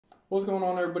What's going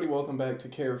on, everybody? Welcome back to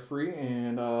Carefree,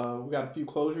 and we got a few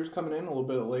closures coming in a little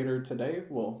bit later today,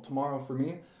 well, tomorrow for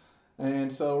me. And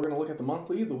so we're going to look at the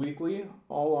monthly, the weekly,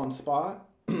 all on spot,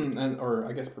 or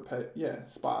I guess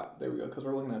spot, there we go, because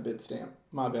we're looking at Bitstamp,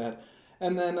 my bad.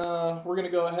 And then we're going to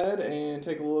go ahead and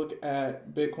take a look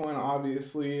at Bitcoin.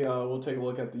 Obviously, we'll take a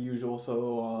look at the usual,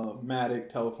 so Matic,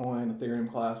 Telcoin, Ethereum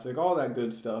Classic, all that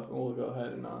good stuff. And we'll go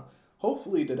ahead and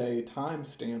hopefully today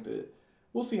timestamp it.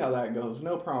 We'll see how that goes.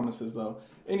 No promises, though.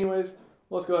 Anyways,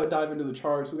 let's go ahead and dive into the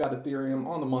charts. We got Ethereum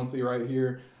on the monthly right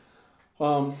here.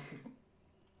 If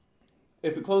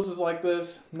it closes like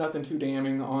this, nothing too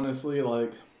damning, honestly.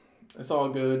 Like, it's all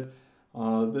good.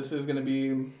 This is going to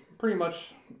be pretty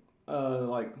much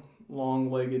like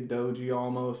long-legged doji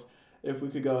almost. If we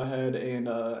could go ahead and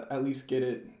at least get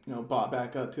it, bought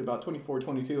back up to about 24,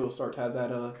 22, it'll start to have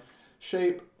that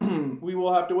shape. We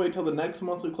will have to wait till the next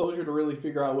monthly closure to really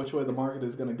figure out which way the market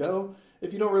is going to go.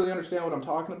 If you don't really understand what I'm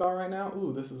talking about right now,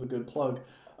 ooh, this is a good plug.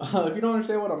 If you don't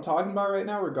understand what I'm talking about right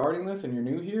now regarding this and you're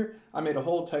new here, I made a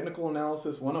whole technical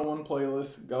analysis 101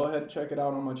 playlist. Go ahead and check it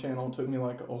out on my channel. It took me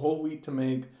like a whole week to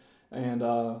make, and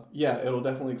yeah, it'll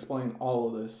definitely explain all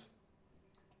of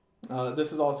this.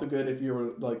 This is also good if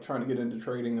you're like trying to get into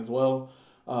trading as well.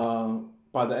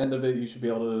 By the end of it, you should be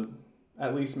able to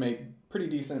at least make pretty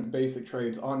decent basic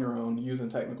trades on your own using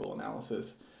technical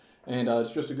analysis. And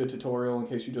it's just a good tutorial in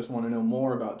case you just want to know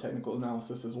more about technical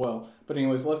analysis as well. But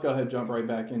anyways, let's go ahead and jump right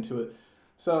back into it.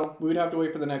 So we would have to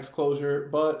wait for the next closure,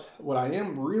 but what I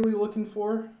am really looking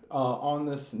for on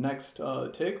this next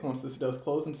tick, once this does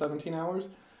close in 17 hours,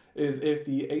 is if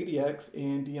the ADX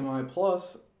and DMI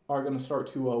Plus are going to start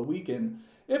to weaken.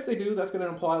 If they do, that's going to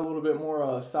imply a little bit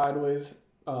more sideways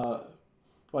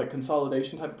like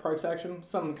consolidation type of price action.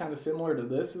 Something kind of similar to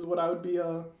this is what I would be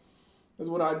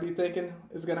I'd be thinking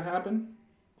is going to happen.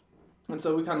 And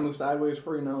so we kind of move sideways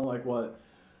for, like what,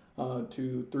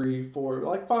 2, 3, 4,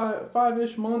 like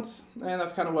five-ish months, and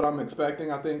that's kind of what I'm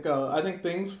expecting. I think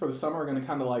things for the summer are going to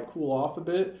kind of like cool off a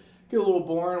bit, get a little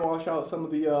boring, wash out some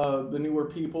of the newer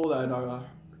people that are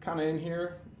kind of in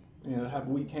here, have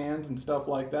weak hands and stuff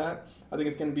like that. I think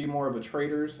it's going to be more of a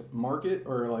trader's market,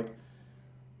 or like,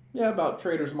 yeah, about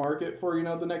trader's market for,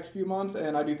 the next few months.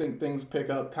 And I do think things pick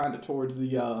up kind of towards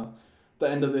the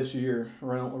end of this year,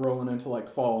 rolling into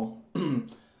like fall.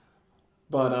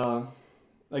 But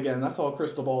again, that's all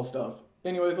crystal ball stuff.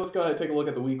 Anyways, let's go ahead and take a look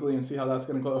at the weekly and see how that's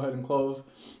going to go ahead and close.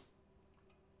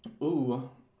 Ooh,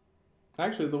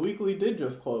 actually the weekly did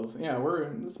just close. Yeah,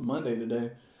 this is Monday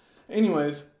today.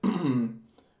 Anyways,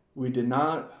 we did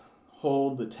not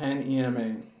hold the 10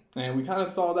 EMA. And we kind of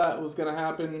saw that was going to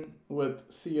happen with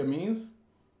CMEs.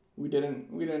 We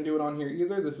didn't do it on here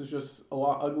either. This is just a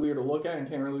lot uglier to look at and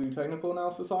can't really do technical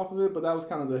analysis off of it. But that was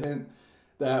kind of the hint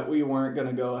that we weren't going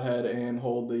to go ahead and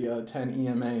hold the 10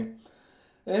 EMA.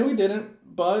 And we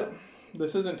didn't, but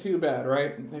this isn't too bad,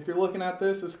 right? If you're looking at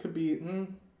this, this could be, it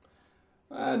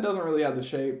doesn't really have the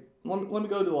shape. Let me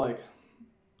go to like,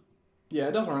 yeah,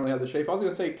 it doesn't really have the shape. I was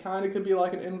going to say kind of could be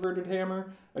like an inverted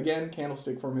hammer. Again,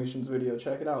 candlestick formations video.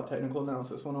 Check it out. Technical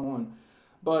Analysis 101.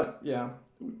 But, yeah.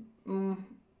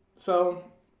 So,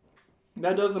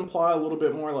 that does imply a little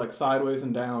bit more like sideways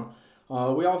and down.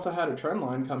 We also had a trend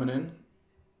line coming in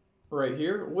right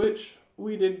here, which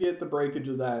we did get the breakage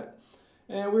of that.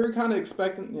 And we were kind of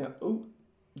expecting, yeah, oh,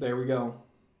 there we go.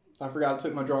 I forgot I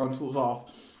took my drawing tools off.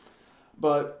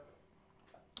 But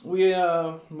we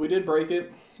did break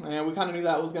it. And we kind of knew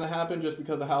that was going to happen just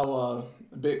because of how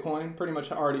Bitcoin pretty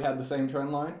much already had the same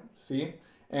trend line, see?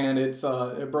 And it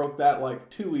broke that like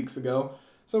 2 weeks ago.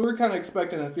 So we were kind of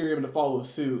expecting Ethereum to follow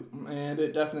suit, and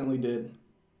it definitely did.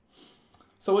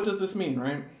 So what does this mean,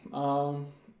 right? For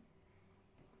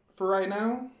right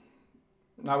now,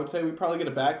 I would say we probably get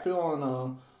a backfill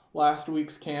on last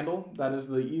week's candle. That is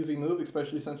the easy move,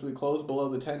 especially since we closed below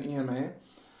the 10 EMA.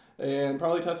 And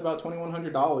probably test about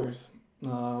 $2,100.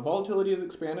 Volatility is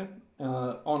expanded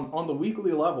on the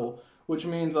weekly level, which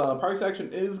means price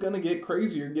action is going to get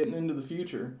crazier getting into the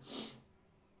future.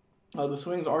 The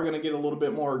swings are going to get a little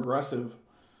bit more aggressive.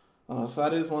 So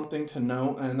that is one thing to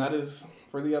note, and that is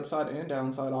for the upside and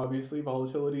downside, obviously.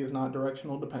 Volatility is not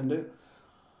directional dependent.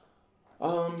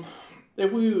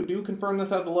 If we do confirm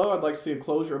this as a low, I'd like to see a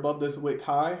closure above this wick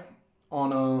high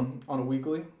on a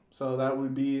weekly. So that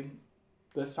would be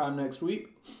this time next week.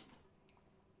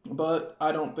 But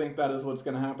I don't think that is what's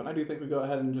going to happen. I do think we go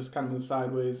ahead and just kind of move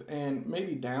sideways and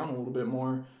maybe down a little bit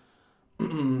more.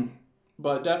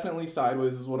 But definitely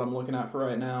sideways is what I'm looking at for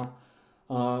right now.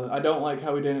 I don't like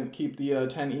how we didn't keep the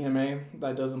 10 EMA.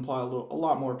 That does imply a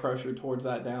lot more pressure towards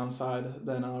that downside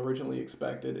than originally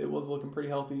expected. It was looking pretty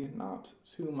healthy, not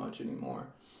too much anymore.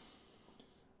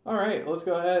 All right, let's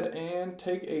go ahead and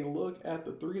take a look at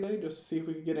the 3-day just to see if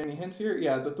we could get any hints here.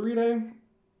 Yeah, the 3-day,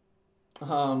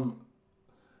 um,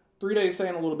 3-day is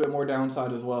saying a little bit more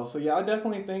downside as well. So yeah, I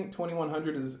definitely think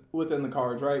 2100 is within the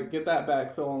cards, right? Get that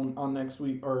backfill on next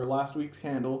week or last week's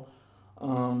candle,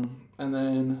 and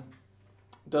then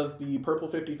does the purple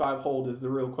 55 hold is the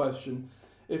real question.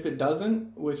 If it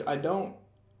doesn't, which I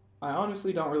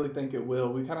honestly don't really think it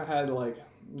will. We kind of had like,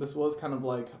 this was kind of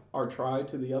like our try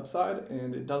to the upside,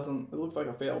 and it looks like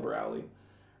a failed rally,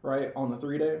 right, on the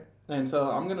 3-day. And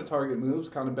so I'm going to target moves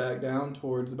kind of back down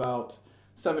towards about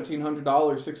 $1,700,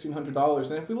 $1,600.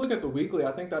 And if we look at the weekly,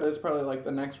 I think that is probably like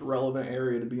the next relevant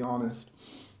area, to be honest.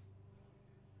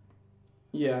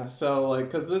 Yeah, so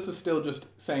like, because this is still just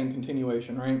saying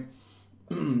continuation, right?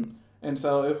 And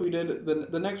so if we did,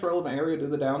 the next relevant area to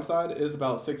the downside is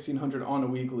about 1,600 on a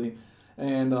weekly.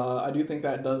 And I do think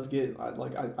that does get,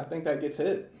 I think that gets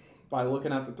hit by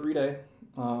looking at the 3-day.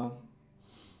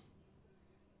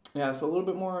 Yeah, so a little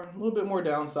bit more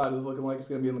downside is looking like it's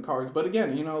going to be in the cards. But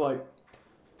again, you know, like,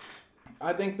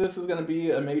 I think this is going to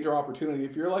be a major opportunity.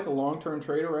 If you're like a long-term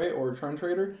trader, right, or a trend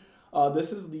trader,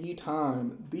 this is the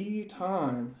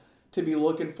time to be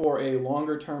looking for a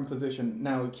longer-term position.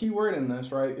 Now, the key word in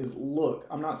this, right, is look.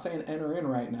 I'm not saying enter in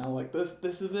right now, like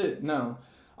this is it. No,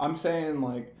 I'm saying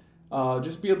like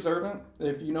just be observant.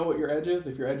 If you know what your edge is,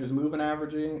 if your edge is moving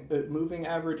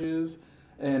averages,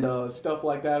 and stuff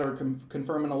like that, or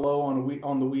confirming a low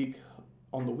on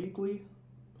the weekly,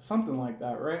 something like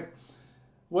that, right?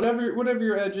 Whatever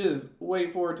your edge is,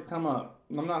 wait for it to come up.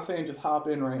 I'm not saying just hop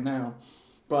in right now,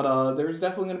 but there's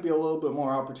definitely going to be a little bit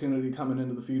more opportunity coming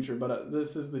into the future. But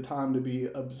this is the time to be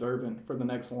observant for the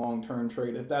next long-term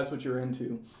trade, if that's what you're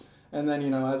into. And then, you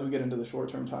know, as we get into the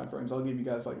short-term time frames, I'll give you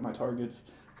guys like my targets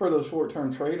for those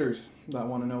short-term traders that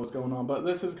want to know what's going on. But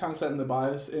this is kind of setting the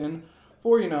bias in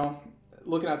for, you know,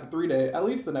 looking at the 3-day, at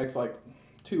least the next like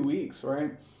 2 weeks,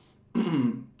 right?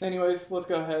 Anyways, let's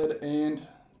go ahead and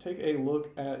take a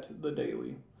look at the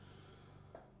daily.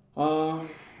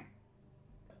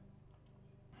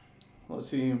 Let's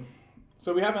see.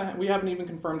 So we haven't even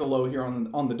confirmed a low here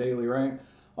on the daily, right?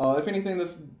 If anything,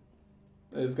 this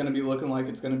is going to be looking like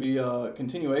it's going to be a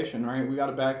continuation, right? We got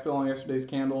a backfill on yesterday's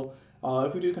candle.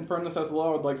 If we do confirm this as a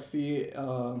low, I'd like to see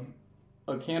a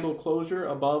candle closure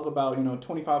above about, you know,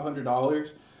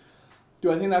 $2,500.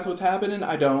 Do I think that's what's happening?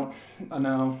 I don't.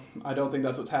 No, I don't think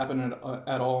that's what's happening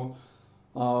at all.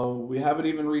 We haven't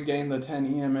even regained the 10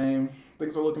 EMA.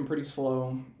 Things are looking pretty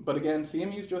slow. But again,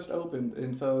 CME's just opened,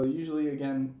 and so usually,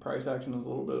 again, price action is a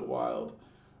little bit wild.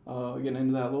 Getting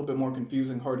into that, a little bit more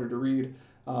confusing, harder to read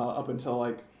up until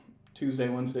like Tuesday,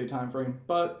 Wednesday time frame.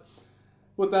 But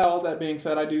with that, all that being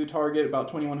said, I do target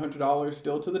about $2,100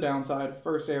 still to the downside.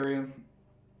 First area.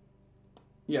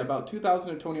 Yeah, about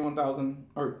 2,000 to 21,000,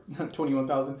 or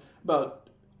 21,000, about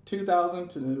 2,000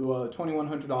 to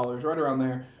 $2,100, right around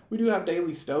there. We do have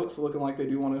daily Stokes looking like they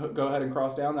do want to go ahead and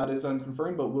cross down. That is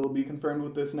unconfirmed, but will be confirmed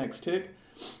with this next tick.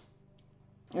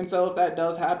 And so if that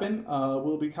does happen,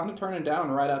 we'll be kind of turning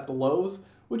down right at the lows,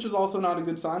 which is also not a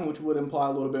good sign, which would imply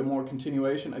a little bit more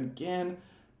continuation. Again,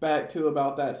 back to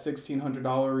about that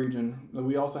 $1,600 region.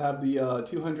 We also have the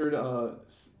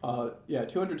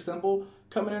 200 simple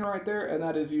coming in right there, and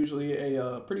that is usually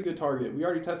a pretty good target. We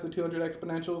already tested 200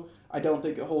 exponential. I don't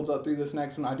think it holds up through this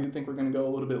next one. I do think we're going to go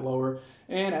a little bit lower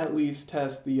and at least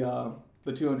test the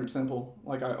 200 simple,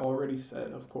 like I already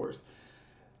said, of course.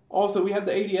 Also, we have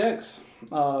the ADX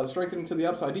strengthening to the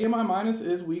upside. DMI minus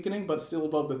is weakening, but still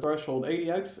above the threshold.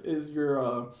 ADX is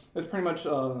is pretty much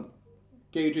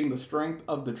gauging the strength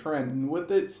of the trend, and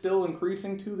with it still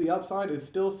increasing to the upside, is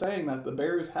still saying that the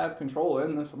bears have control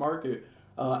in this market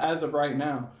as of right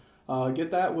now.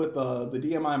 Get that with the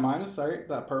DMI minus, right,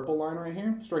 that purple line right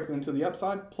here, strengthening to the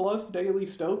upside, plus daily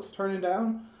Stokes turning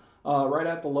down right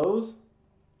at the lows.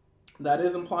 That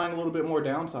is implying a little bit more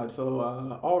downside. So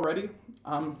already,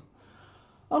 I'm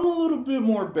a little bit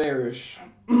more bearish.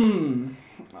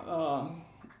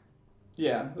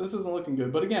 Yeah, this isn't looking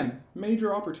good. But again,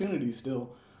 major opportunity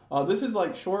still. This is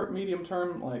like short, medium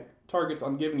term like targets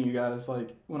I'm giving you guys,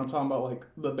 like when I'm talking about like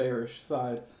the bearish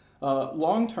side.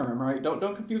 Long term, right?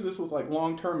 Don't confuse this with like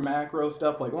long term macro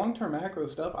stuff. Like long term macro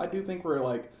stuff, I do think we're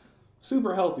like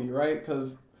super healthy, right?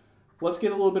 Because let's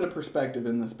get a little bit of perspective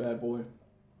in this bad boy.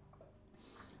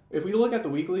 If we look at the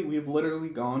weekly, we've literally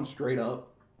gone straight up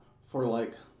for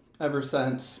like ever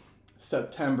since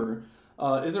September.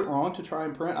 Is it wrong to try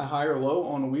and print a higher low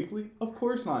on a weekly? Of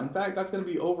course not. In fact, that's going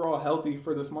to be overall healthy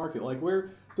for this market. Like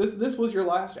this was your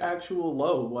last actual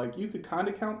low. Like you could kind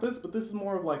of count this, but this is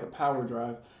more of like a power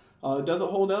drive. Does it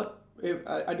hold up?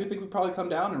 I do think we probably come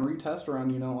down and retest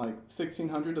around, you know, like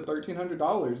 $1,600 to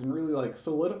 $1,300 and really like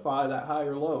solidify that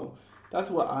higher low. That's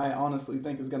what I honestly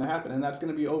think is going to happen, and that's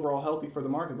going to be overall healthy for the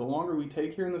market. The longer we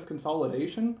take here in this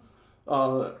consolidation,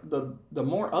 the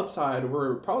more upside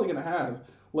we're probably going to have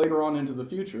later on into the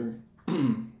future.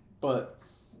 But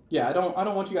yeah, I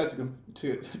don't want you guys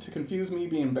to confuse me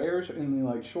being bearish in the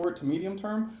like short to medium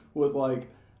term with like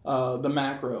the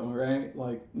macro, right?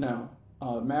 Like no,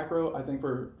 macro I think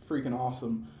we're freaking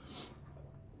awesome.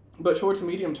 But short to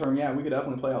medium term, yeah, we could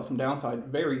definitely play out some downside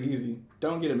very easy.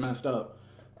 Don't get it messed up.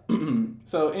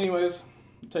 So anyways,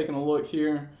 taking a look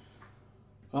here.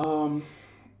 Yeah,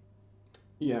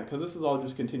 because this is all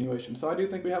just continuation. So I do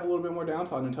think we have a little bit more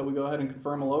downside until we go ahead and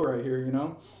confirm a low right here, you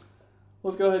know?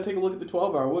 Let's go ahead and take a look at the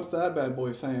 12-hour. What's that bad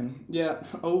boy saying? Yeah,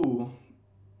 oh.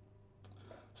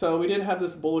 So we did have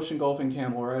this bullish engulfing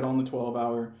candle right on the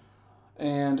 12-hour.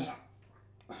 And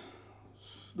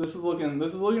this is looking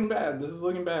bad. This is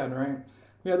looking bad, right?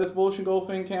 We had this bullish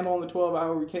engulfing candle on the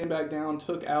 12-hour. We came back down,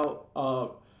 took out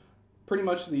pretty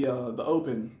much the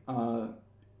open.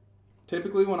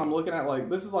 Typically when I'm looking at like,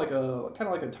 this is like a kind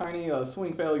of like a tiny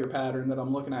swing failure pattern that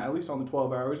I'm looking at least on the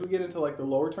 12 hours. We get into like the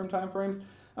lower term time frames,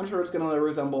 I'm sure it's going to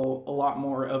resemble a lot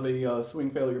more of a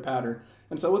swing failure pattern.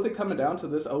 And so with it coming down to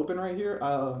this open right here,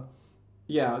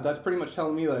 yeah, that's pretty much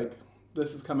telling me like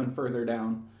this is coming further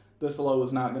down. This low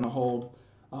is not going to hold.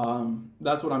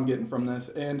 That's what I'm getting from this.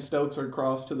 And Stokes are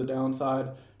crossed to the downside,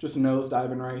 just nose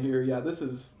diving right here. Yeah, this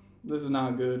is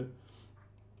not good.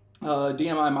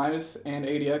 DMI minus and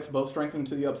ADX both strengthened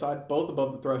to the upside, both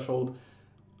above the threshold.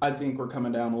 I think we're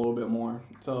coming down a little bit more.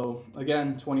 So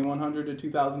again, $2,100 to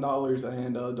 $2,000,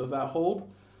 and does that hold?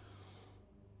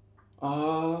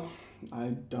 I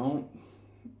don't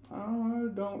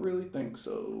really think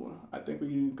so. I think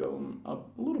we go up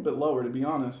a little bit lower, to be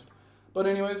honest. But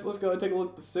anyways, let's go ahead and take a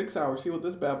look at the 6 hour, see what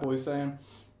this bad boy's saying.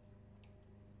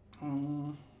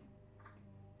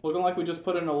 Looking like we just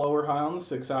put in a lower high on the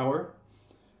 6 hour.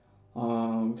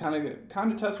 Kind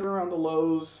of testing around the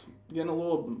lows, getting a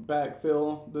little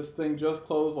backfill. This thing just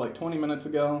closed like 20 minutes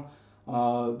ago.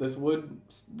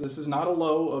 This is not a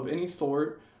low of any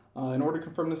sort. In order to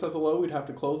confirm this as a low, we'd have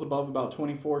to close above about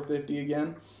 24.50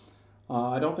 again.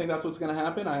 I don't think that's what's going to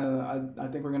happen. I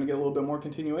think we're going to get a little bit more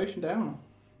continuation down.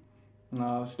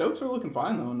 Stokes are looking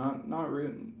fine though,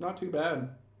 not too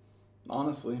bad,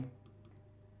 honestly.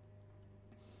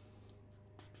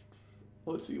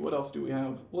 Let's see, what else do we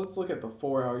have? Let's look at the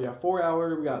 4 hour. Yeah, 4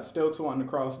 hour, we got Stokes wanting to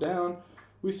cross down.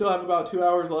 We still have about 2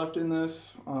 hours left in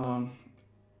this.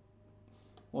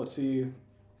 Let's see.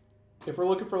 If we're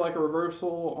looking for like a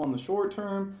reversal on the short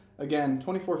term, again,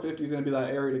 24.50 is going to be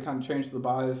that area to kind of change the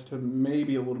bias to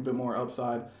maybe a little bit more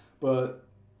upside. But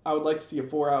I would like to see a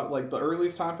 4 hour, like the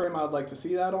earliest time frame I would like to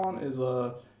see that on is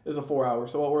a 4 hour.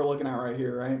 So what we're looking at right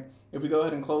here, right? If we go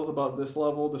ahead and close above this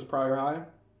level, this prior high,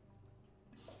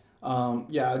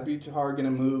 yeah, I'd be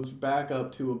targeting moves back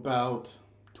up to about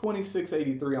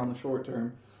 26.83 on the short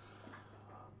term.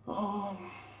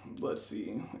 Let's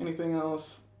see. Anything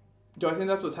else? Do I think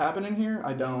that's what's happening here?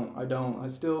 I don't. I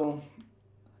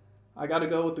got to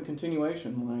go with the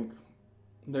continuation. Like,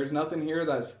 there's nothing here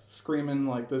that's screaming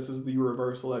like this is the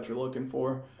reversal that you're looking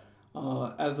for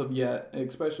as of yet,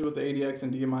 especially with the ADX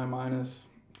and DMI minus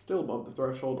still above the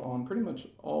threshold on pretty much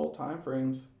all time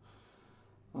frames.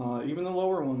 Even the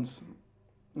lower ones.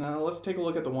 Now let's take a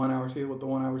look at the 1 hour, see what the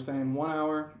 1 hour is saying. 1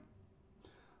 hour.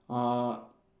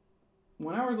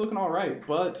 1 hour is looking all right,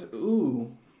 but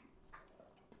ooh.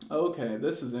 Okay,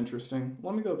 this is interesting.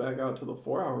 Let me go back out to the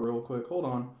 4 hour real quick. Hold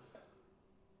on.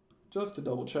 Just to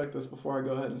double check this before I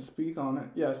go ahead and speak on it.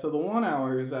 Yeah, so the 1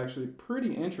 hour is actually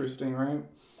pretty interesting, right?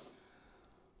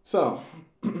 So,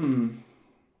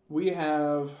 we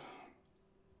have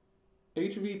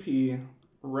HVP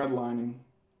redlining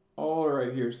all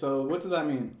right here. So what does that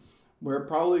mean? We're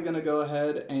probably going to go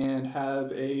ahead and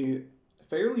have a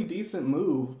fairly decent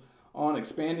move on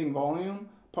expanding volume,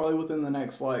 probably within the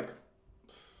next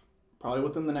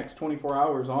 24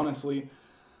 hours, honestly.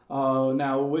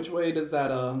 Now, which way does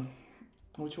that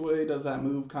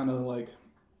move kind of like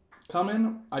come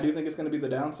in? I do think it's going to be the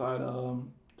downside,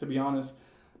 to be honest,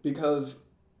 because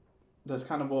that's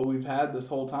kind of what we've had this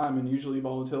whole time, and usually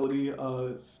volatility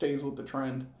stays with the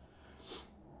trend.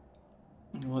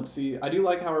 Let's see. I do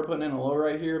like how we're putting in a low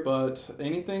right here, but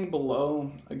anything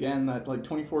below, again, that like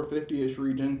 24.50-ish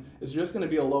region is just going to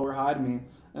be a lower high to me.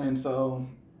 And so,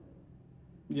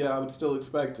 yeah, I'd still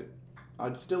expect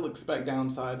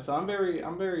downside. So I'm very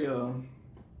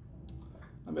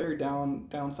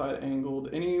downside angled.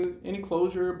 Any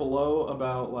closure below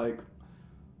about like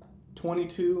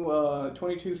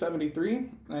 2273,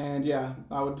 and yeah,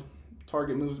 I would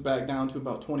target moves back down to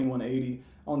about 2180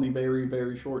 on the very,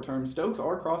 very short term. Stokes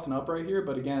are crossing up right here,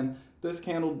 but again, this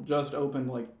candle just opened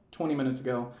like 20 minutes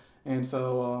ago, and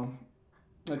so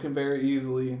it can very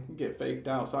easily get faked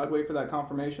out. So I'd wait for that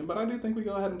confirmation, but I do think we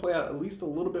go ahead and play out at least a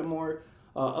little bit more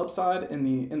upside in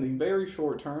the very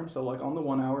short term. So like on the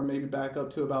 1 hour, maybe back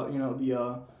up to about, you know,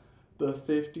 the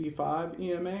 55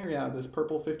 EMA, yeah, this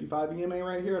purple 55 EMA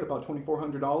right here at about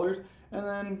 $2,400, and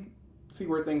then see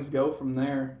where things go from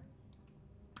there.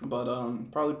 But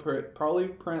probably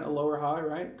print a lower high,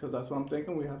 right? Because that's what I'm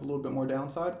thinking. We have a little bit more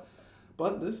downside,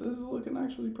 but this is looking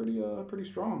actually pretty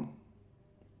strong.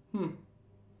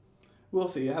 We'll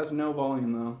see. It has no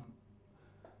volume though.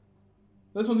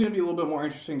 This one's gonna be a little bit more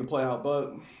interesting to play out,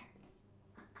 but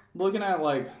looking at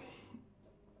like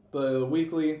the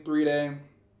weekly, 3-day,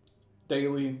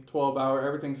 daily, 12-hour,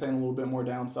 everything's saying a little bit more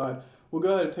downside. We'll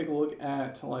go ahead and take a look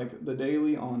at like the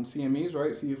daily on CMEs,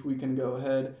 right? See if we can go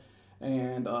ahead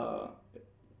and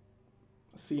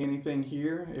see anything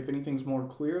here. If anything's more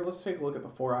clear, let's take a look at the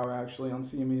 4-hour actually on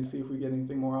CMEs, see if we get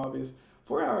anything more obvious.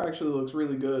 4-hour actually looks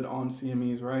really good on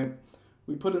CMEs, right?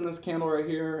 We put in this candle right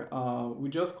here. We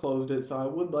just closed it, so I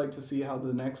would like to see how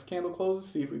the next candle closes,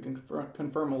 see if we can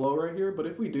confirm a low right here. But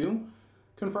if we do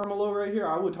confirm a low right here,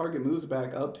 I would target moves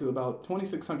back up to about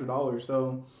 $2,600.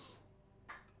 So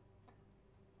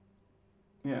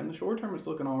yeah, in the short term, it's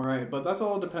looking all right, but that's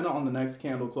all dependent on the next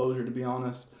candle closure, to be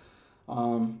honest.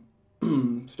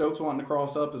 Stokes wanting to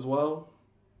cross up as well.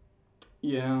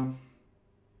 Yeah.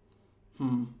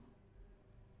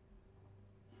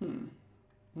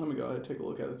 Let me go ahead and take a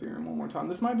look at Ethereum one more time.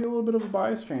 This might be a little bit of a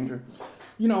bias changer.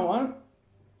 You know what?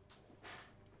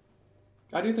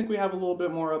 I do think we have a little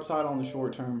bit more upside on the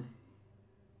short term.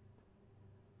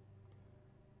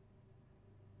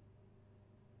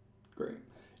 Great.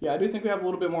 Yeah, I do think we have a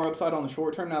little bit more upside on the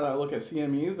short term now that I look at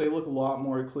CMEs. They look a lot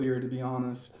more clear, to be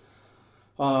honest.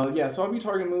 Yeah, so I'll be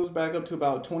targeting moves back up to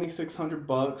about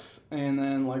 $2,600, and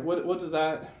then like what is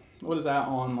that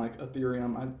on like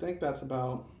Ethereum? I think that's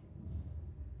about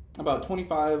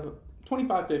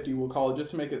 2550, we'll call it,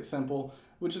 just to make it simple,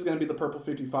 which is going to be the purple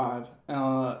 55. And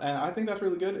I think that's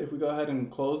really good. If we go ahead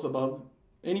and close above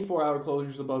any 4-hour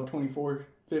closures above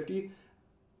 2450,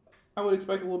 I would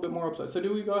expect a little bit more upside. So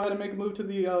do we go ahead and make a move to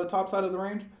the top side of the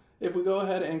range? If we go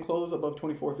ahead and close above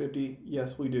 2450,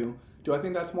 yes, we do. Do I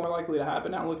think that's more likely to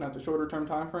happen now looking at the shorter term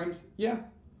time frames? Yeah,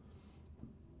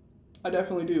 I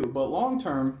definitely do. But long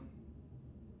term,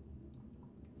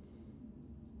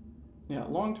 yeah,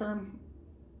 long term,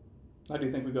 I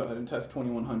do think we go ahead and test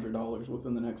 $2,100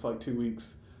 within the next like 2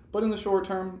 weeks. But in the short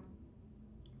term,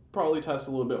 probably test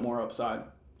a little bit more upside.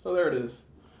 So there it is.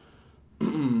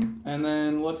 And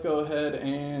then let's go ahead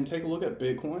and take a look at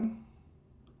Bitcoin.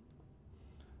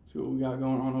 See what we got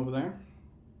going on over there.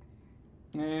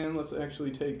 And let's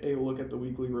actually take a look at the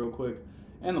weekly real quick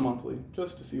and the monthly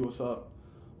just to see what's up.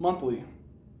 Monthly,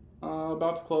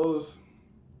 about to close,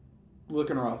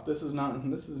 looking rough. There's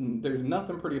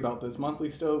nothing pretty about this. Monthly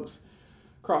Stokes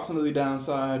crossing to the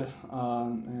downside,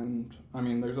 and I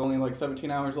mean there's only like 17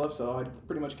 hours left, so I'd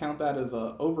pretty much count that as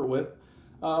over with.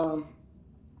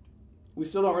 We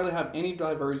still don't really have any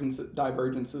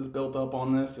divergences built up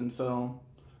on this, and so,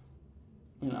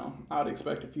 you know, I'd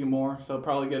expect a few more. So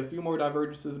probably get a few more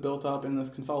divergences built up in this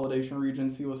consolidation region,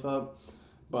 see what's up.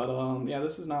 But yeah,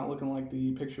 this is not looking like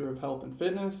the picture of health and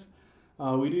fitness.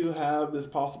 We do have this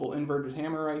possible inverted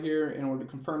hammer right here. In order to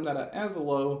confirm that as a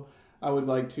low, I would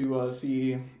like to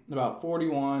see about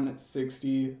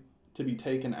 41.60 to be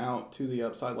taken out to the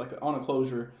upside, like on a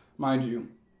closure, mind you.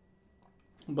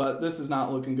 But this is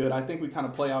not looking good. I think we kind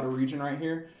of play out a region right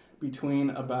here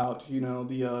between about, you know,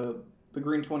 the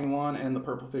green 21 and the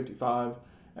purple 55,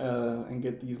 and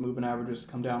get these moving averages to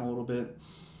come down a little bit.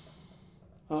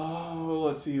 Oh,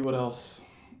 let's see what else.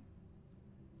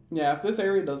 Yeah, if this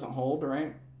area doesn't hold,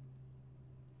 right?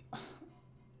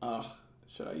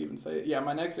 Should I even say it? Yeah,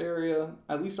 my next area,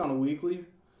 at least on a weekly,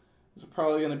 is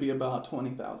probably going to be about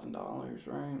 $20,000,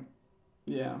 right?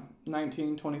 Yeah,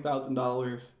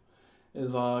 $20,000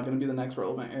 is going to be the next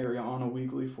relevant area on a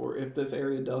weekly for if this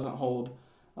area doesn't hold.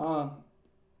 And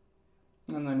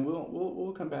then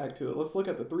we'll come back to it. Let's look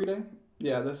at the 3-day.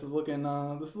 Yeah, this is looking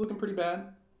pretty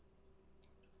bad,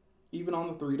 even on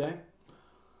the 3-day.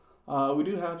 We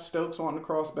do have Stokes wanting to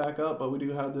cross back up, but we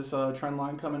do have this trend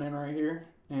line coming in right here.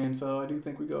 And so I do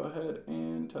think we go ahead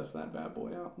and test that bad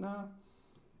boy out. Nah,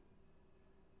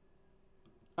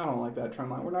 I don't like that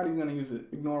trend line. We're not even going to use it.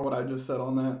 Ignore what I just said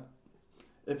on that.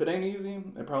 If it ain't easy,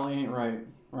 it probably ain't right.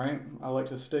 right? I like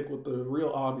to stick with the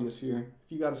real obvious here.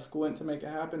 If you got to squint to make it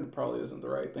happen, it probably isn't the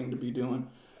right thing to be doing.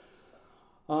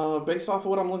 Based off of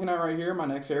what I'm looking at right here, my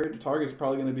next area to target is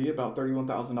probably going to be about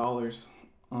 $31,000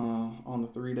 on the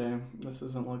 3-day. This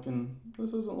isn't looking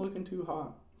too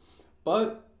hot.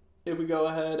 But if we go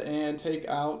ahead and take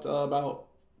out about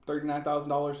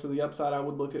 $39,000 to the upside, I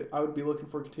would be looking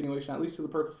for continuation at least to the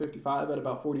purple 55 at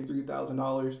about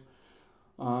 $43,000.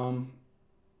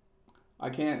 I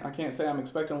can't say I'm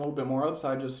expecting a little bit more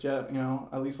upside just yet. You know,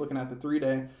 at least looking at the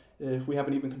 3-day, if we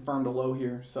haven't even confirmed a low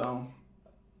here, so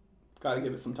got to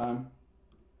give it some time.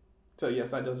 So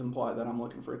yes, that does imply that I'm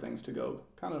looking for things to go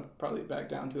kind of probably back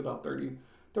down to about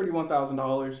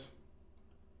 $31,000.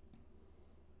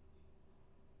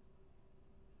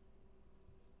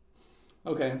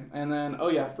 Okay, and then, oh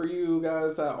yeah, for you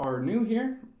guys that are new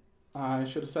here, I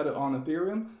should have said it on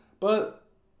Ethereum, but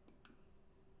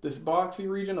this boxy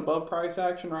region above price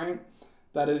action, right?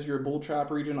 That is your bull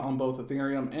trap region on both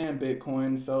Ethereum and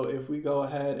Bitcoin. So if we go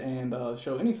ahead and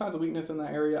show any signs of weakness in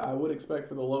that area, I would expect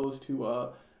for the lows to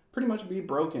pretty much be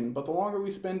broken. But the longer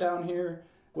we spend down here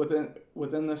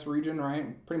within this region,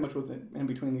 right, pretty much in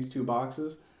between these two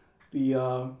boxes,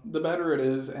 the better it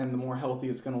is and the more healthy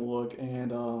it's going to look,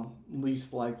 and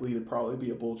least likely to probably be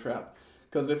a bull trap.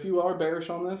 Because if you are bearish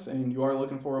on this and you are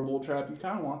looking for a bull trap, you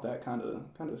kind of want that kind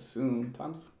of soon.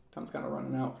 Time's kind of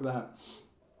running out for that.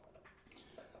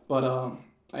 But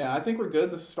yeah, I think we're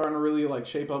good. This is starting to really like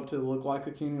shape up to look like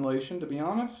accumulation, to be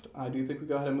honest. I do think we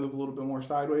go ahead and move a little bit more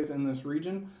sideways in this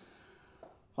region.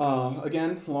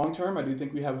 Again, long term, I do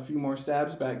think we have a few more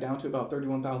stabs back down to about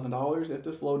 $31,000. If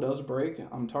this low does break,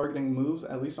 I'm targeting moves,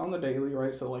 at least on the daily,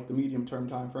 right? So like the medium term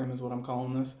time frame is what I'm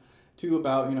calling this, to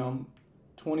about, you know,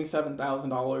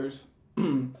 $27,000.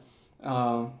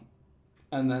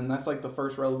 And then that's like the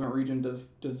first relevant region.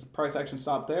 Does price action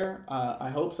stop there? I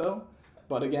hope so.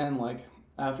 But again, like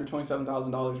after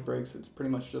 $27,000 breaks, it's pretty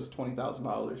much just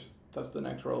 $20,000. That's the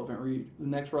next relevant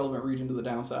region to the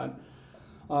downside.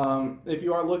 If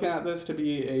you are looking at this to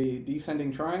be a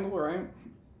descending triangle, right?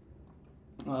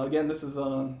 Again, this is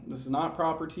not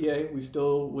proper TA. We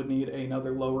still would need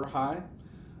another lower high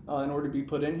in order to be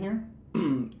put in here,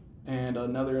 and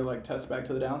another like test back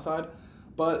to the downside.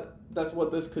 But that's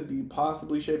what this could be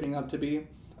possibly shaping up to be.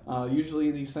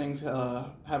 Usually these things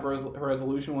have a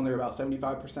resolution when they're about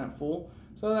 75% full.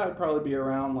 So that would probably be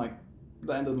around like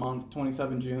the end of the month,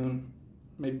 27 June,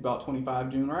 maybe about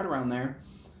 25 June, right around there.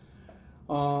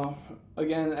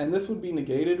 Again, and this would be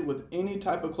negated with any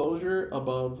type of closure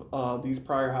above these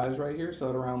prior highs right here. So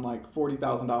at around like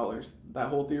 $40,000, that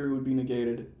whole theory would be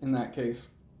negated in that case.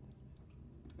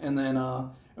 And then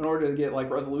in order to get like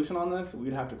resolution on this,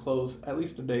 we'd have to close at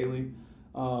least a daily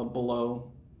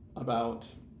below about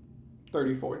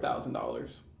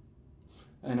 $34,000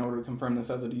 in order to confirm this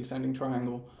as a descending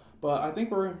triangle. But I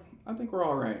think we're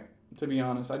all right, to be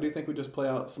honest. I do think we just play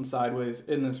out some sideways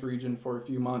in this region for a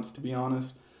few months, to be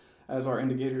honest, as our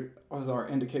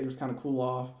indicators kind of cool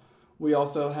off. We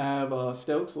also have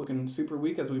Stokes looking super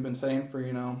weak, as we've been saying for,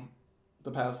 you know,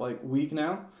 the past like week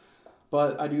now.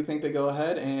 But I do think they go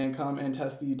ahead and come and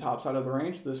test the top side of the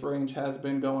range. This range has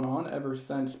been going on ever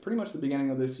since pretty much the beginning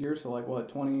of this year. So like what,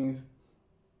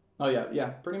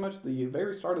 pretty much the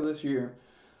very start of this year.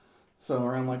 So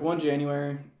around like 1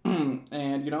 January.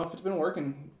 And, you know, if it's been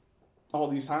working all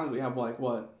these times, we have like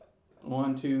what,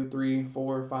 1, 2, 3,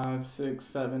 4, 5, 6,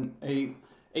 7, 8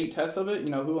 tests of it. You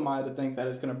know, who am I to think that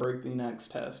it's going to break the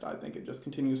next test? I think it just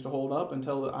continues to hold up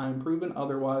until I'm proven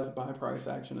otherwise by price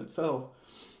action itself.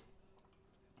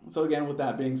 So again, with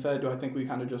that being said, do I think we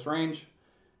kind of just range?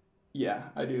 Yeah,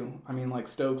 I do. I mean, like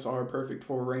Stokes are perfect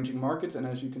for ranging markets, and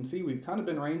as you can see, we've kind of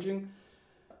been ranging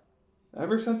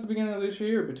ever since the beginning of this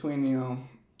year between, you know,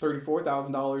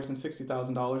 $34,000 and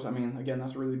 $60,000. I mean, again,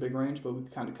 that's a really big range, but we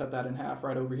kind of cut that in half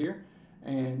right over here,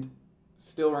 and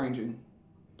still ranging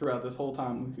throughout this whole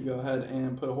time. We could go ahead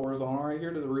and put a horizontal right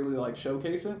here to really like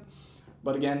showcase it,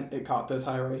 but again, it caught this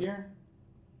high right here,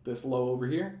 this low over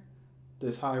here,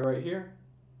 this high right here,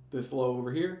 this low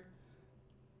over here,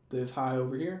 this high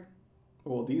over here,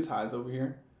 well, these highs over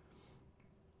here,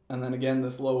 and then again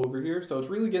this low over here. So it's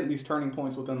really getting these turning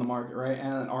points within the market, right?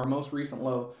 And our most recent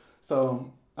low.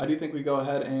 So I do think we go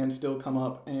ahead and still come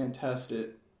up and test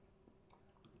it.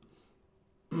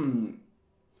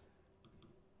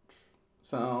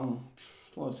 So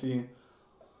let's see.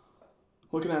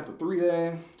 Looking at the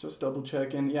 3-day, just double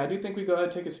checking. Yeah, I do think we go ahead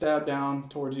and take a stab down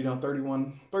towards, you know,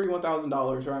 $31,000,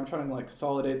 right? I'm trying to like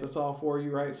consolidate this all for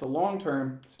you, right? So long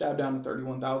term, stab down to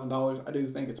 $31,000. I do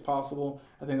think it's possible.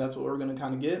 I think that's what we're going to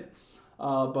kind of get.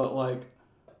 But like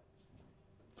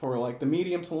for like the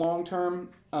medium to long term,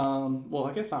 well,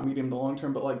 I guess not medium to long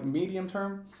term, but like medium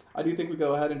term, I do think we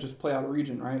go ahead and just play out a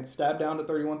region, right? Stab down to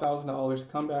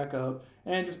 $31,000, come back up,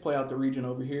 and just play out the region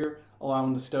over here,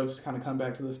 allowing the Stokes to kind of come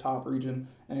back to this top region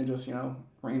and just, you know,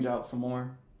 range out some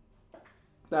more.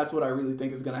 That's what I really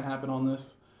think is going to happen on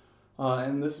this.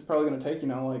 And this is probably going to take, you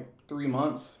know, like 3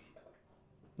 months,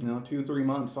 you know, 2-3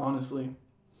 months, honestly.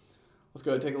 Let's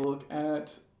go ahead and take a look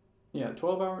at, yeah,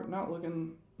 12 hour, not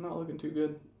looking too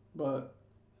good, but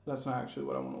that's not actually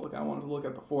what I want to look at. I wanted to look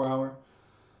at the 4 hour.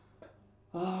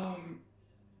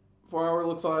 4 hour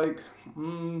looks like,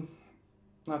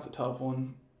 that's a tough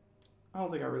one. I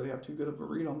don't think I really have too good of a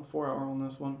read on the 4 hour on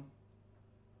this one.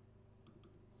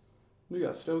 We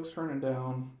got Stokes turning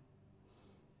down.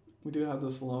 We do have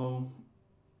this low.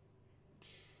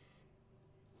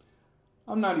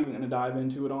 I'm not even going to dive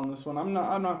into it on this one. I'm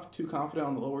not too confident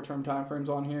on the lower term time frames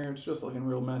on here. It's just looking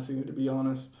real messy, to be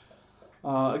honest.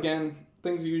 Again,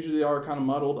 things usually are kind of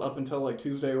muddled up until like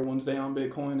Tuesday or Wednesday on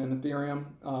Bitcoin and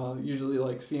Ethereum. Usually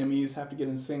like CMEs have to get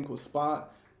in sync with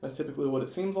spot. That's typically what it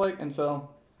seems like. And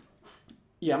so,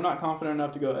 yeah, I'm not confident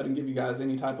enough to go ahead and give you guys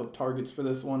any type of targets for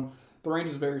this one. The range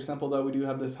is very simple, though. We do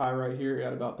have this high right here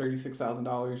at about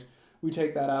 $36,000. We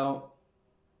take that out.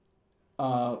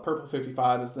 Purple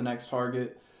 55 is the next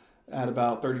target at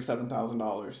about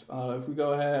 $37,000. If we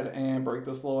go ahead and break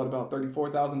this low at about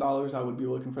 $34,000, I would be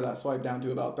looking for that swipe down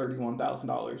to about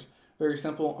 $31,000. Very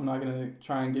simple. I'm not going to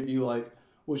try and give you like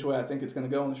which way I think it's going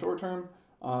to go in the short term,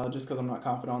 just because I'm not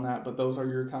confident on that. But those are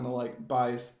your kind of like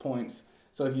bias points.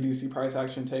 So if you do see price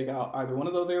action take out either one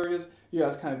of those areas, you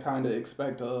guys kind of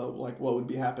expect like what would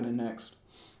be happening next.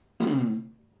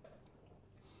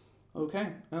 Okay,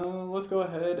 let's go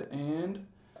ahead and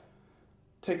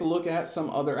take a look at some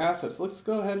other assets. Let's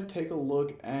go ahead and take a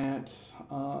look at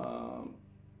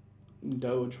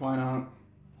Doge. Why not?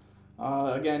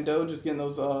 Again, Doge is getting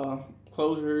those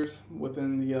closures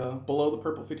within the below the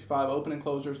purple 55 opening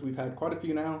closures. We've had quite a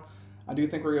few now. I do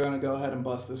think we're going to go ahead and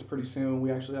bust this pretty soon.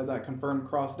 We actually have that confirmed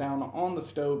cross down on the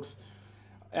Stokes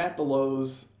at the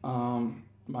lows.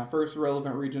 My first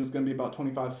relevant region is going to be about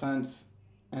 25 cents.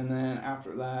 And then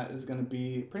after that is going to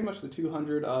be pretty much the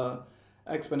 200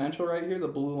 exponential right here, the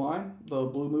blue line, the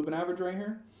blue moving average right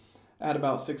here, at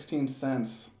about 16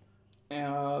 cents.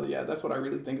 Yeah, that's what I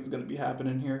really think is going to be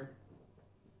happening here.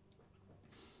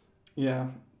 Yeah.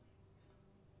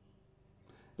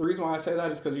 The reason why I say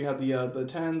that is because you have the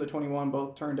 10, the 21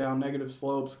 both turned down negative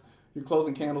slopes. You're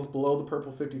closing candles below the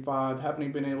purple 55, haven't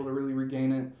even been able to really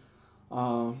regain it.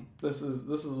 This is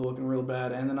looking real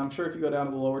bad. And then I'm sure if you go down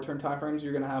to the lower term time frames,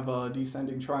 you're going to have a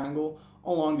descending triangle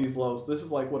along these lows. This is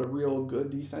like what a real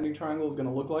good descending triangle is going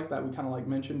to look like, that we kind of like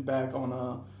mentioned back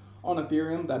on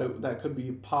Ethereum, that could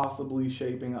be possibly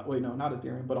shaping up. Wait, no, not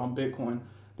Ethereum, but on Bitcoin,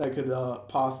 that could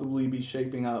possibly be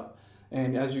shaping up.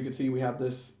 And as you can see, we have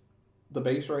the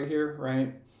base right here,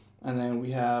 right? And then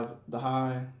we have the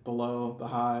high, the low, the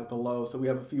high, the low. So we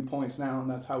have a few points now, and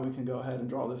that's how we can go ahead and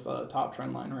draw this top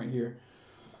trend line right here.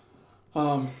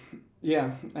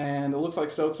 Yeah, and it looks like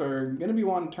Stokes are going to be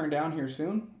wanting to turn down here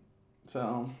soon.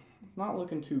 So not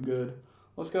looking too good.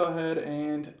 Let's go ahead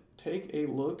and take a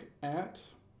look at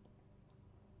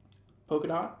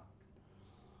Polkadot.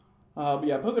 But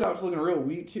yeah, Polkadot's looking real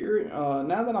weak here.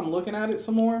 Now that I'm looking at it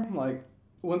some more, like,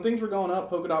 when things were going up,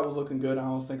 Polkadot was looking good. I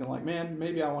was thinking like, man,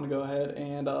 maybe I want to go ahead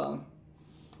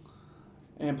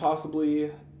and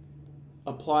possibly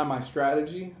apply my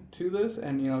strategy to this,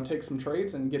 and, you know, take some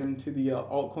trades and get into the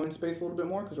altcoin space a little bit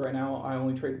more, because right now I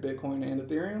only trade Bitcoin and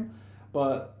Ethereum.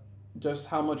 But just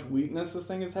how much weakness this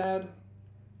thing has had,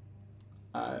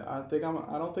 I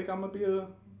don't think I'm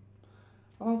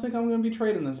gonna be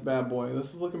trading this bad boy.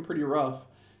 This is looking pretty rough.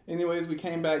 Anyways, we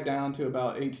came back down to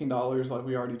about $18 like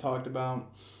we already talked about.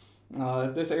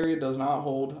 If this area does not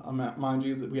hold, mind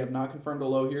you that we have not confirmed a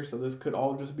low here, so this could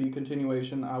all just be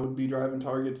continuation. I would be driving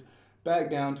targets back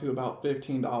down to about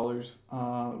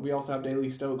 $15. We also have daily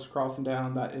Stokes crossing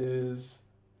down. Is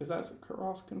that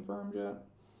cross confirmed yet?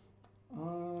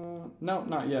 No,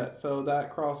 not yet. So that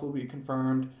cross will be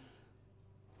confirmed.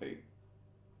 Wait.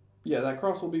 Yeah, that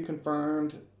cross will be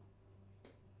confirmed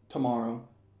tomorrow.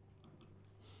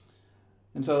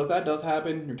 And so if that does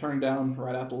happen, you're turning down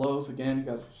right at the lows. Again, you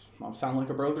guys sound like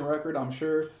a broken record, I'm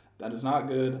sure. That is not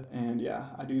good. And yeah,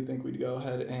 I do think we'd go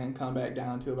ahead and come back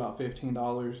down to about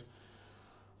 $15.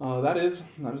 That is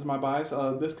my bias.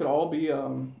 This could all be,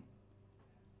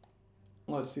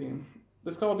 let's see.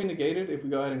 This could all be negated if we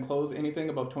go ahead and close anything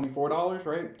above $24,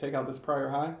 right? Take out this prior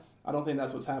high. I don't think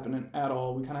that's what's happening at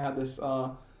all. We kind of had this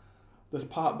this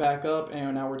pop back up,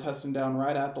 and now we're testing down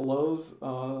right at the lows,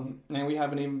 and we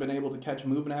haven't even been able to catch a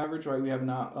moving average, right? We have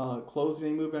not closed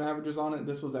any moving averages on it.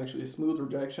 This was actually a smooth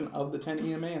rejection of the 10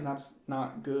 EMA, and that's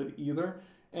not good either.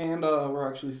 And we're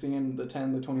actually seeing the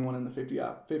 10, the 21, and the 50,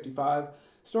 55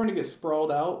 starting to get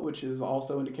sprawled out, which is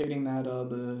also indicating that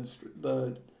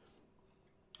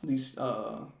these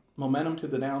momentum to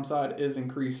the downside is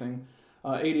increasing.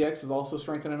 ADX is also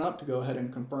strengthening up to go ahead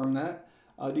and confirm that.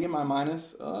 DMI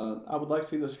minus, I would like to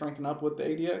see this strengthen up with the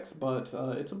ADX, but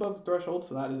it's above the threshold,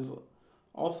 so that is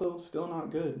also still not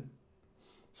good.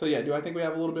 So yeah, do I think we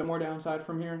have a little bit more downside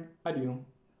from here? I do.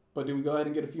 But do we go ahead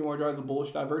and get a few more drives of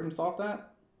bullish divergence off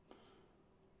that?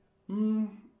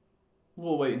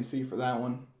 We'll wait and see for that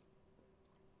one.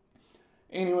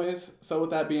 Anyways, so with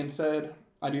that being said,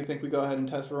 I do think we go ahead and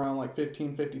test around like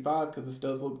 15.55 because this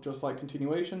does look just like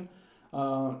continuation.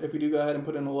 If we do go ahead and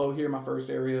put in a low here, my first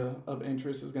area of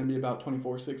interest is going to be about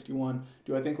 24.61.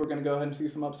 Do I think we're going to go ahead and see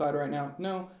some upside right now?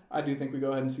 No, I do think we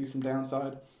go ahead and see some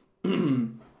downside.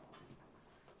 All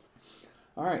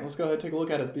right, let's go ahead and take a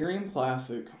look at Ethereum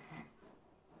Classic.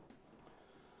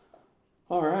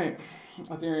 All right,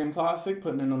 Ethereum Classic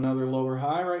putting in another lower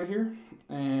high right here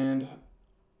and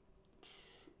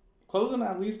closing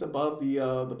at least above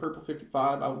the purple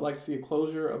 55. I would like to see a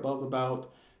closure above about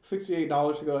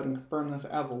 $68 to go ahead and confirm this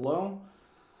as a low.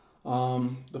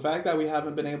 The fact that we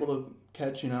haven't been able to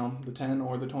catch, the 10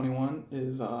 or the 21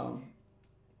 is,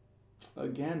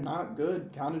 again, not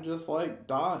good. Kind of just like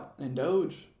DOT and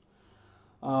Doge.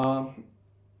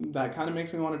 That kind of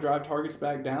makes me want to drive targets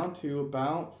back down to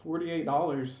about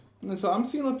 $48. And so I'm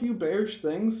seeing a few bearish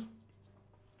things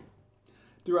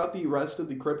throughout the rest of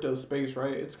the crypto space,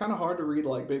 right? It's kind of hard to read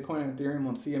like Bitcoin and Ethereum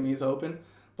when CME is open.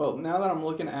 But now that I'm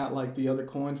looking at like the other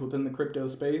coins within the crypto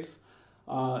space,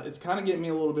 it's kind of getting me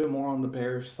a little bit more on the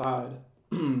bearish side.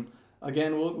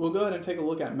 Again, we'll go ahead and take a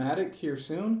look at Matic here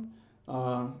soon,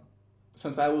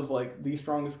 since that was like the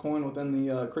strongest coin within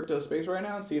the crypto space right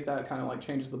now, and see if that kind of like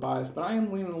changes the bias. But I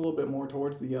am leaning a little bit more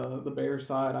towards the bearish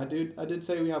side. I did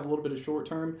say we have a little bit of short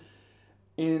term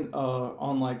in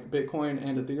on like Bitcoin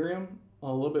and Ethereum,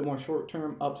 a little bit more short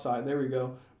term upside. There we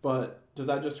go. But does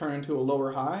that just turn into a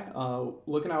lower high?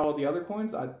 Looking at all the other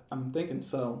coins, I'm thinking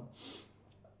so.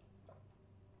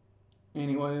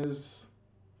 Anyways,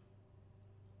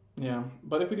 yeah.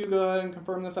 But if we do go ahead and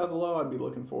confirm this as a low, I'd be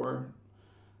looking for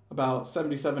about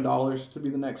 $77 to be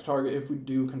the next target if we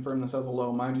do confirm this as a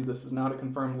low. Mind you, this is not a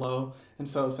confirmed low. And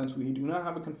so since we do not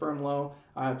have a confirmed low,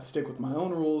 I have to stick with my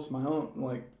own rules,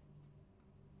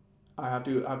 I have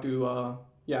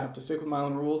to stick with my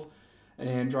own rules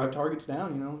and drive targets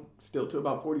down, still to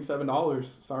about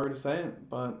 $47. Sorry to say it,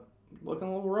 but looking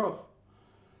a little rough.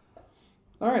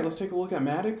 All right, let's take a look at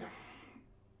Matic.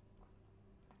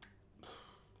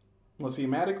 Let's see,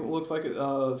 Matic looks like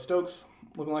Stokes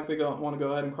looking like they want to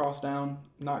go ahead and cross down.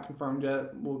 Not confirmed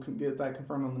yet. We'll get that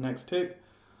confirmed on the next tick.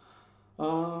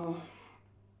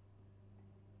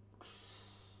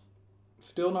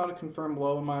 Still not a confirmed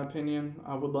low in my opinion.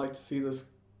 I would like to see this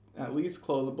at least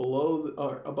close below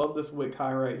or above this wick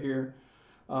high right here.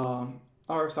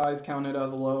 RSI is counted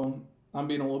as a low. I'm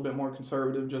being a little bit more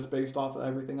conservative just based off of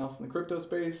everything else in the crypto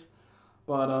space.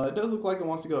 But it does look like it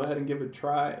wants to go ahead and give a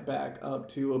try back up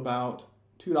to about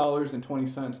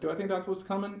 $2.20. Do I think that's what's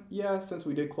coming? Yeah, since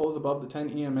we did close above the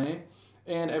 10 EMA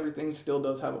and everything still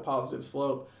does have a positive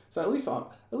slope. So at least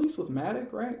with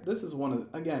Matic, right? This is one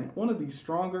of the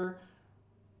stronger,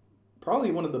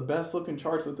 probably one of the best looking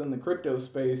charts within the crypto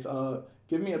space.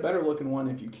 Give me a better looking one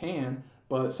if you can.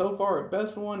 But so far,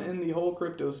 best one in the whole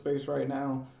crypto space right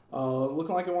now.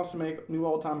 Looking like it wants to make new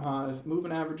all-time highs.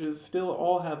 Moving averages still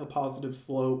all have a positive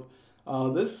slope.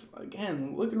 This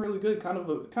again looking really good. Kind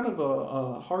of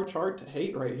a hard chart to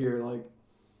hate right here. Like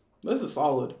this is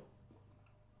solid.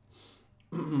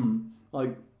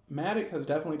 Like Matic has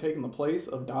definitely taken the place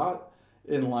of DOT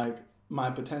in like my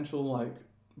potential like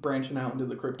branching out into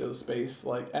the crypto space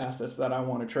like assets that I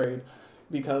want to trade,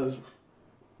 because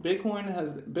Bitcoin,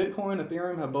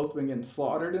 Ethereum have both been getting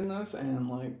slaughtered in this, and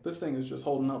like this thing is just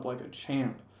holding up like a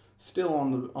champ, still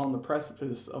on the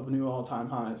precipice of new all-time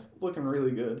highs, looking really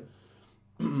good.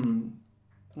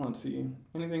 Let's see,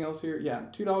 anything else here? Yeah,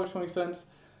 $2.20.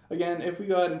 Again, if we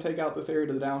go ahead and take out this area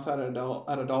to the downside at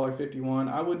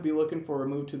 $1.51, I would be looking for a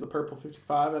move to the purple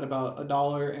 55 at about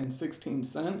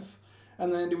 $1.16.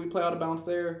 And then do we play out a bounce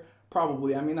there?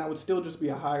 Probably. I mean, that would still just be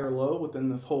a higher low within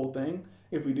this whole thing.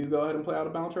 If we do go ahead and play out a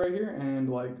bounce right here, and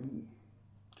like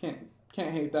can't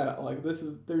hate that. Like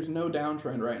there's no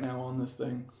downtrend right now on this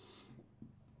thing,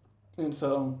 and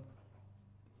so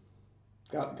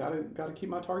gotta keep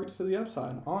my targets to the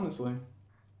upside, honestly.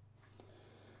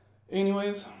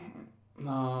 Anyways,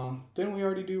 didn't we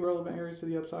already do relevant areas to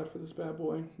the upside for this bad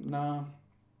boy? Nah.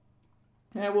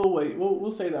 Yeah, we'll wait.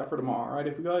 We'll say that for tomorrow, right?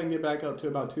 If we go ahead and get back up to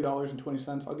about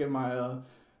 $2.20, I'll give my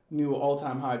new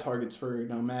all-time high targets for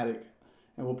Matic,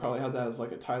 and we'll probably have that as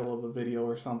like a title of a video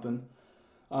or something.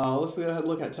 Let's go ahead and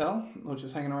look at TEL, which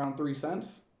is hanging around 3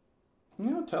 cents.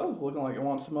 TEL is looking like it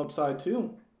wants some upside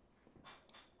too.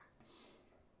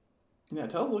 Yeah,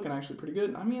 TEL's looking actually pretty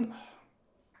good. I mean,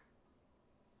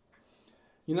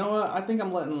 you know what? I think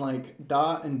I'm letting like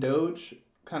DOT and Doge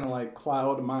kind of like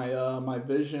cloud my my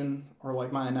vision or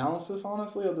like my analysis,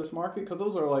 honestly, of this market, because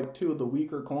those are like two of the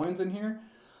weaker coins in here.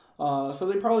 So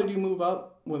they probably do move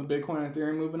up with Bitcoin and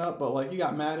Ethereum moving up, but like you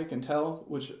got Matic and TEL,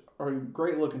 which are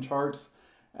great looking charts,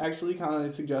 actually kind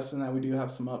of suggesting that we do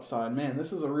have some upside. Man,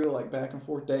 this is a real like back and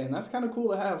forth day, and that's kind of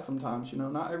cool to have sometimes.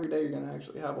 Not every day you're gonna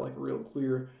actually have like a real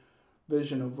clear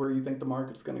vision of where you think the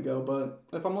market's gonna go. But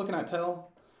if I'm looking at TEL,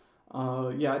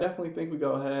 yeah, I definitely think we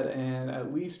go ahead and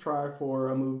at least try for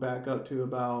a move back up to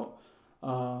about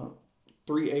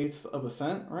 3/8 of a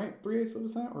cent, right? 3/8 of a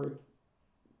cent, or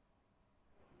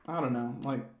I don't know,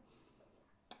 like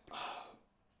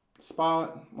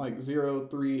spot like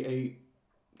 0.38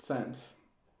 cents.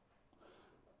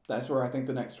 That's where I think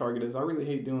the next target is. I really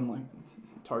hate doing like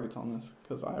targets on this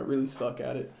because I really suck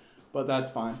at it, but that's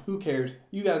fine. Who cares?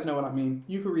 You guys know what I mean.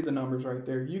 You could read the numbers right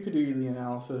there. You could do the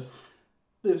analysis.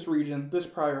 This region, this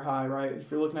prior high, right?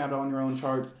 If you're looking at it on your own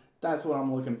charts, that's what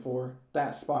I'm looking for.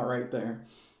 That spot right there.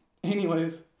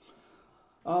 Anyways,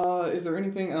 is there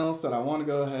anything else that I want to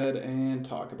go ahead and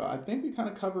talk about? I think we kind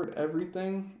of covered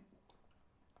everything.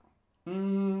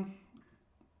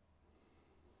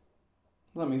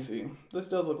 Let me see. This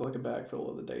does look like a backfill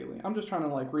of the daily. I'm just trying to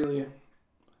like really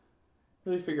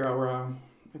figure out where I'm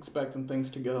expecting things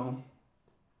to go.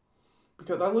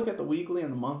 Because I look at the weekly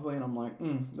and the monthly and I'm like,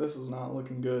 this is not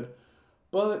looking good.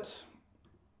 But,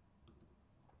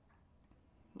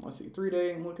 let's see,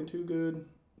 3-day ain't looking too good.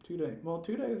 2-day, well,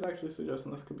 2-day is actually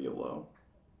suggesting this could be a low.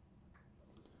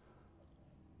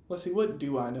 Let's see, what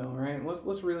do I know, right?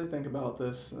 Let's really think about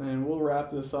this, and we'll wrap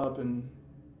this up and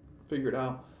figure it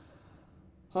out.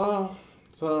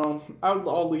 So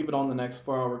I'll leave it on the next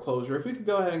 4-hour closure. If we could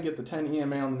go ahead and get the 10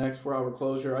 EMA on the next 4-hour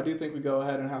closure, I do think we go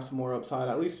ahead and have some more upside,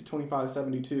 at least to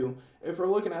 25.72. If we're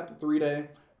looking at the 3-day,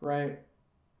 right?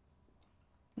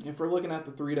 If we're looking at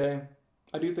the 3-day,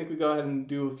 I do think we go ahead and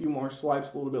do a few more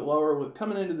swipes a little bit lower with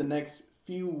coming into the next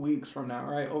few weeks from now,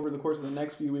 right? Over the course of the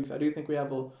next few weeks, I do think we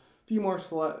have a few more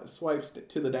swipes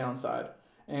to the downside,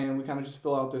 and we kind of just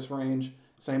fill out this range.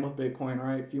 Same with Bitcoin,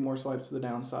 right? A few more swipes to the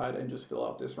downside and just fill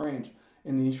out this range.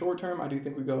 In the short term, I do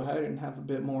think we go ahead and have a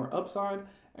bit more upside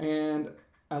and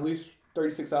at least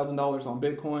 $36,000 on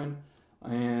Bitcoin.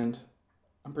 And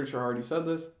I'm pretty sure I already said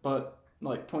this, but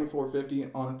like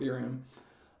 $24.50 on Ethereum.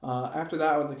 After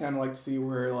that, I would kind of like to see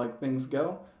where like things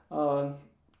go.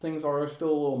 Things are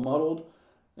still a little muddled.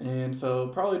 And so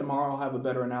probably tomorrow I'll have a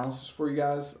better analysis for you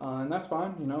guys. And that's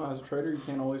fine. As a trader, you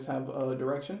can't always have a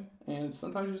direction. And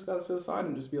sometimes you just got to sit aside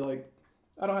and just be like,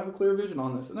 I don't have a clear vision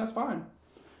on this. And that's fine.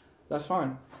 That's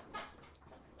fine.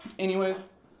 Anyways,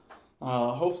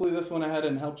 hopefully this went ahead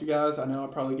and helped you guys. I know I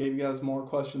probably gave you guys more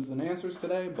questions than answers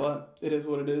today, but it is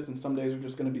what it is. And some days are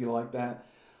just going to be like that.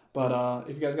 But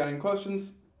if you guys got any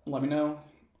questions, let me know.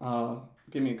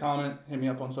 Give me a comment. Hit me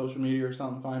up on social media or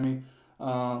something. Find me.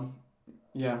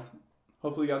 Yeah.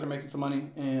 Hopefully you guys are making some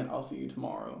money, and I'll see you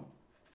tomorrow.